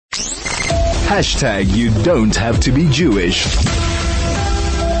You don't have to be Jewish.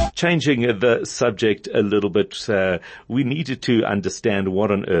 Changing the subject a little bit, we needed to understand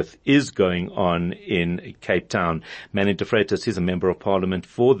what on earth is going on in Cape Town. Manny De Freitas is a member of parliament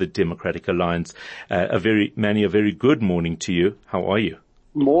for the Democratic Alliance. Manny, a very good morning to you. How are you?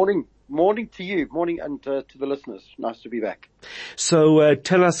 Morning to you. Morning and to the listeners. Nice to be back. So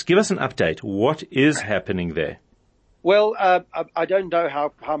give us an update. What is happening there? Well, I don't know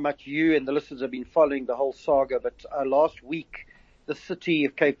how much you and the listeners have been following the whole saga, but last week the city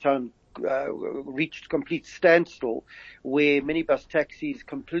of Cape Town reached complete standstill, where minibus taxis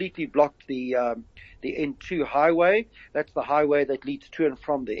completely blocked the N2 highway. That's the highway that leads to and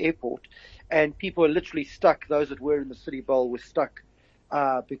from the airport, and people are literally stuck. Those that were in the city bowl were stuck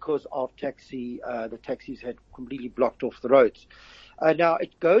because of the taxis had completely blocked off the roads. Now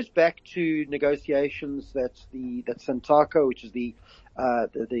it goes back to negotiations that Santaco, which is the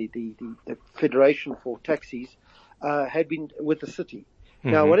Federation for Taxis, had been with the city.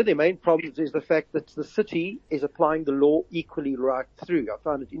 Mm-hmm. Now, one of their main problems is the fact that the city is applying the law equally right through. I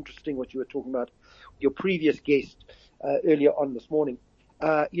found it interesting what you were talking about, your previous guest earlier on this morning.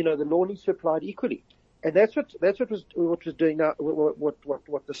 The law needs to be applied equally, and that's what was doing now.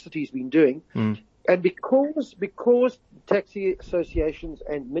 What the city's been doing. Mm. And because taxi associations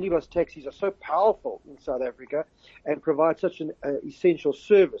and minibus taxis are so powerful in South Africa and provide such an essential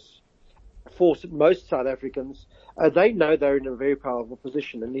service for most South Africans, they know they're in a very powerful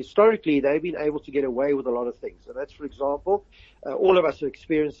position. And historically, they've been able to get away with a lot of things. And that's, for example, all of us have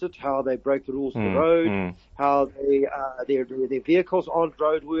experienced it, how they break the rules of the road, how their vehicles aren't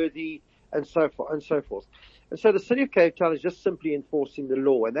roadworthy, and so forth and so forth. And so the city of Cape Town is just simply enforcing the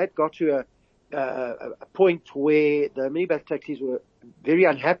law, and that got to a point where the minibus taxis were very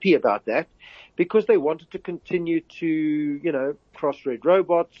unhappy about that, because they wanted to continue to, cross red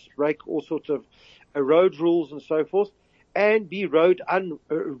robots, break all sorts of road rules and so forth, and be road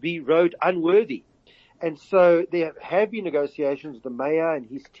unworthy. And so there have been negotiations, the mayor and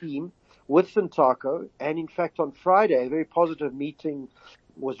his team, with Santaco, and in fact on Friday a very positive meeting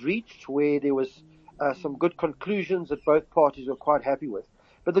was reached where there was some good conclusions that both parties were quite happy with.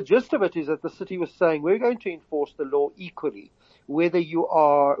 But the gist of it is that the city was saying, we're going to enforce the law equally, whoever you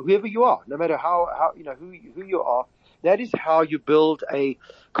are, no matter who you are. That is how you build a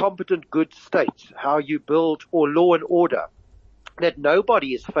competent, good state, how you build law and order, that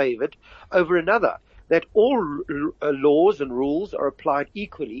nobody is favored over another, that all laws and rules are applied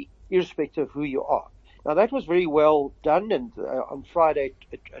equally, irrespective of who you are. Now that was very well done, and on Friday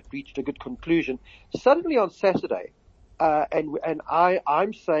it reached a good conclusion. Suddenly on Saturday,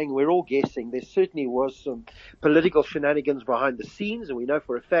 I'm saying, we're all guessing, there certainly was some political shenanigans behind the scenes, and we know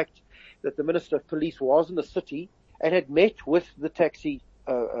for a fact that the Minister of Police was in the city and had met with the taxi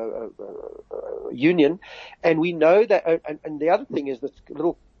union, and we know that, and the other thing is that's a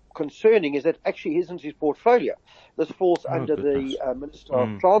little concerning, is that actually isn't his portfolio. This falls under the Minister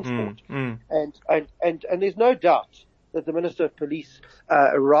of Transport, and there's no doubt that the Minister of Police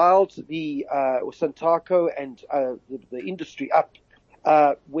riled the Santaco and the industry up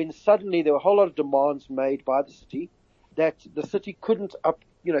when suddenly there were a whole lot of demands made by the city that the city couldn't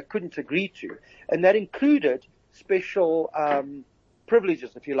agree to, and that included special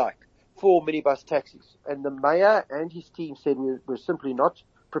privileges, if you like, for minibus taxis. And the mayor and his team said we're simply not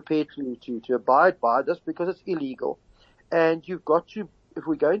prepared to abide by this because it's illegal, and you've got to, if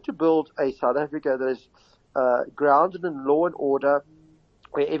we're going to build a South Africa that is grounded in law and order,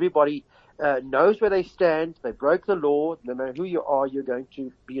 where everybody knows where they stand, they broke the law, no matter who you are, you're going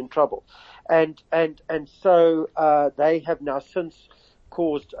to be in trouble. And so they have now since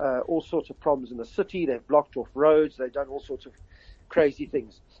caused all sorts of problems in the city. They've blocked off roads, they've done all sorts of crazy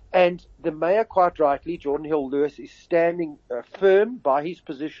things. And the mayor, quite rightly, Jordan Hill-Lewis, is standing firm by his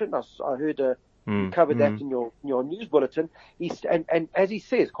position. I heard you covered that in your news bulletin. And as he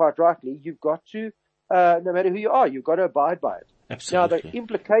says, quite rightly, you've got to, no matter who you are, you've got to abide by it. Absolutely. Now,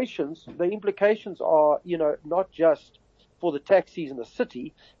 the implications are, not just for the taxis in the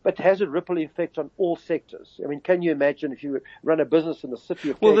city, but has a ripple effect on all sectors. I mean, can you imagine if you run a business in the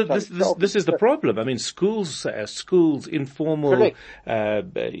city of Cape Town? Well, this is the problem. I mean, schools, informal,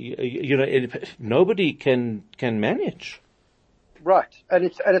 nobody can manage. Right, and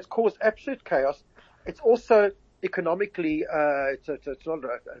it's caused absolute chaos. It's also economically, it's not an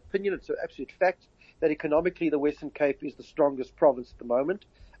opinion, it's an absolute fact that economically the Western Cape is the strongest province at the moment,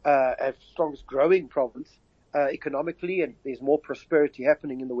 strongest growing province economically, and there's more prosperity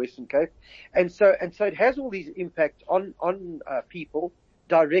happening in the Western Cape, and so it has all these impacts on people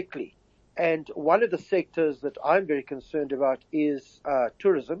directly. And one of the sectors that I'm very concerned about is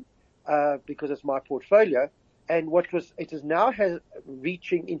tourism, because it's my portfolio. And it is now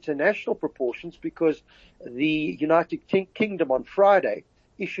reaching international proportions because the United Kingdom on Friday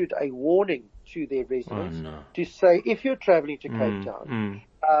issued a warning to their residents to say, if you're traveling to Cape Town,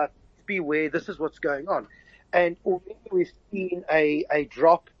 beware, this is what's going on. And already we've seen a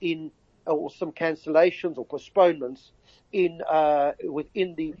drop in, or some cancellations or postponements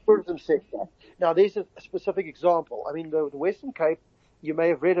within the tourism sector. Now, there's a specific example. I mean, the Western Cape, you may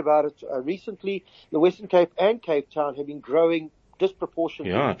have read about it recently. The Western Cape and Cape Town have been growing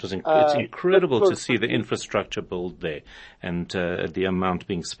disproportionately. Yeah, it's incredible to see the infrastructure build there and the amount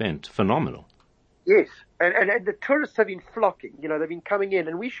being spent. Phenomenal. Yes, and the tourists have been flocking. They've been coming in,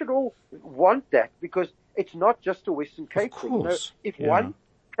 and we should all want that because it's not just a Western Cape thing. Of course. If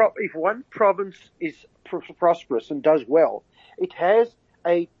one province is prosperous and does well, it has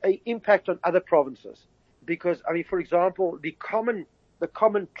a impact on other provinces. Because, I mean, for example, the common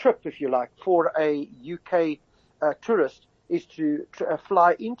trip, if you like, for a UK tourist is to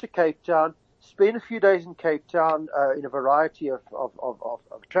fly into Cape Town, spend a few days in Cape Town in a variety of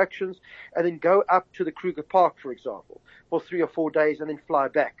attractions, and then go up to the Kruger Park, for example, for 3 or 4 days, and then fly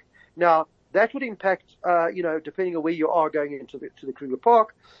back. Now, that would impact, depending on where you are going into the Kruger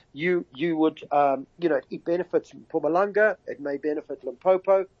Park, you would, it benefits Mpumalanga, it may benefit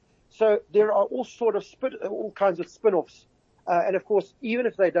Limpopo. So there are all kinds of spin-offs. And of course, even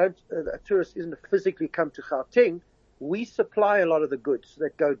if a tourist isn't physically come to Gauteng, we supply a lot of the goods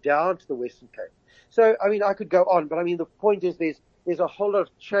that go down to the Western Cape. So, I mean, I could go on, but I mean, the point is there's a whole lot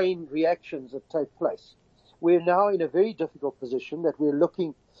of chain reactions that take place. We're now in a very difficult position that we're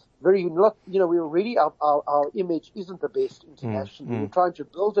looking we're already, our image isn't the best internationally. We're trying to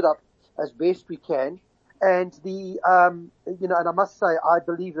build it up as best we can. And and I must say, I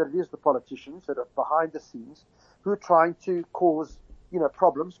believe that it is the politicians that are behind the scenes who are trying to cause,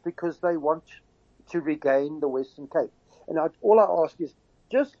 problems because they want to regain the Western Cape. And all I ask is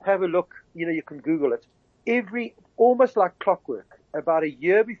just have a look, you can Google it. Almost like clockwork, about a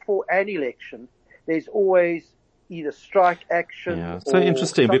year before an election, there's always either strike action. Yeah, so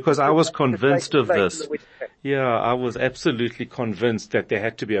interesting because I was convinced of this. Yeah, I was absolutely convinced that there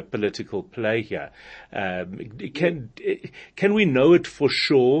had to be a political play here. Can we know it for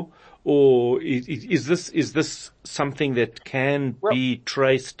sure, or is this something that can be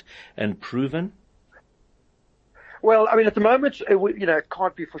traced and proven? Well, I mean, at the moment, it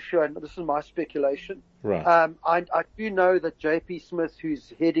can't be for sure, and this is my speculation. Right. I do know that J.P. Smith,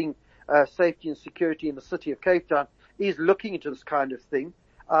 who's heading safety and security in the city of Cape Town, is looking into this kind of thing.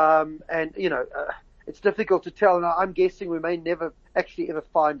 It's difficult to tell. Now, I'm guessing we may never actually ever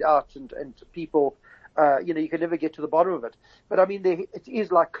find out, and people, you can never get to the bottom of it. But I mean, it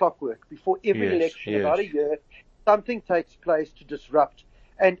is like clockwork. Before every election, about a year, something takes place to disrupt.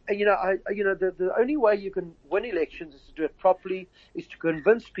 And the only way you can win elections is to do it properly, is to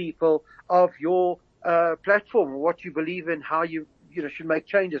convince people of your platform, what you believe in, how you should make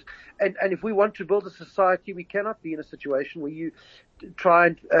changes. And if we want to build a society, we cannot be in a situation where you try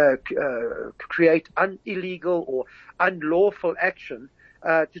and create illegal or unlawful action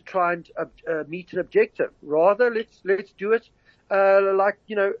to try and meet an objective. Rather, let's do it like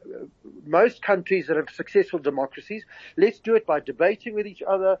most countries that have successful democracies. Let's do it by debating with each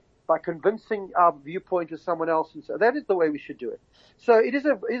other, by convincing our viewpoint to someone else, and so that is the way we should do it. So it is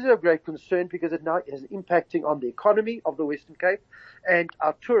a great concern because it now is impacting on the economy of the Western Cape and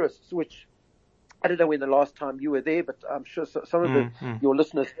our tourists, which I don't know when the last time you were there, but I'm sure some of your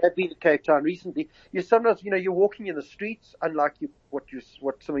listeners have been to Cape Town recently. Sometimes, you're walking in the streets, unlike what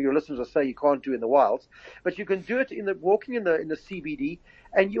some of your listeners will say you can't do in the wilds, but you can do it walking in the CBD,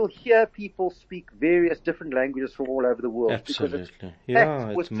 and you'll hear people speak various different languages from all over the world. Absolutely.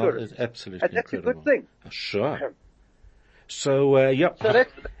 Because It's absolutely and that's incredible. a good thing. Sure. So, So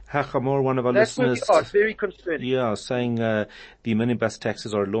that's Hachamor, one of our That's listeners, what we are, very concerning. yeah, saying the minibus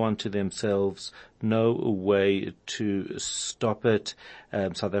taxes are a law unto themselves, no way to stop it.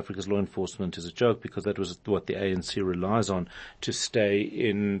 South Africa's law enforcement is a joke because that was what the ANC relies on to stay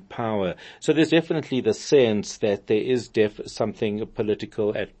in power. So there's definitely the sense that there is something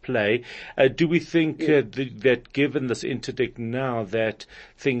political at play. Do we think that given this interdict now that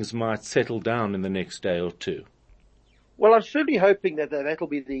things might settle down in the next day or two? Well, I'm certainly hoping that'll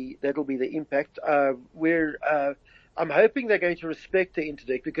be the impact. I'm hoping they're going to respect the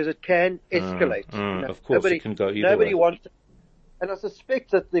interdict because it can escalate. Of course, it can go either nobody way. wants it. And I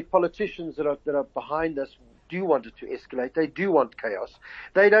suspect that the politicians that are behind this do want it to escalate. They do want chaos.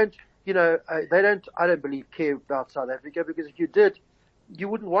 They don't, I don't believe care about South Africa because if you did, you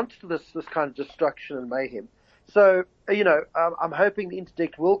wouldn't want this kind of destruction and mayhem. So, I'm hoping the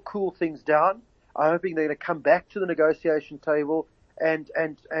interdict will cool things down. I'm hoping they're going to come back to the negotiation table and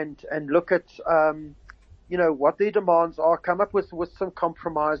look at, what their demands are, come up with some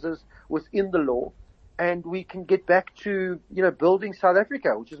compromises within the law, and we can get back to, building South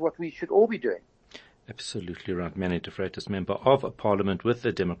Africa, which is what we should all be doing. Absolutely right. Manny De Freitas, member of Parliament with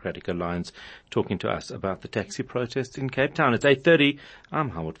the Democratic Alliance, talking to us about the taxi protests in Cape Town. It's 8:30. I'm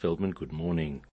Howard Feldman. Good morning.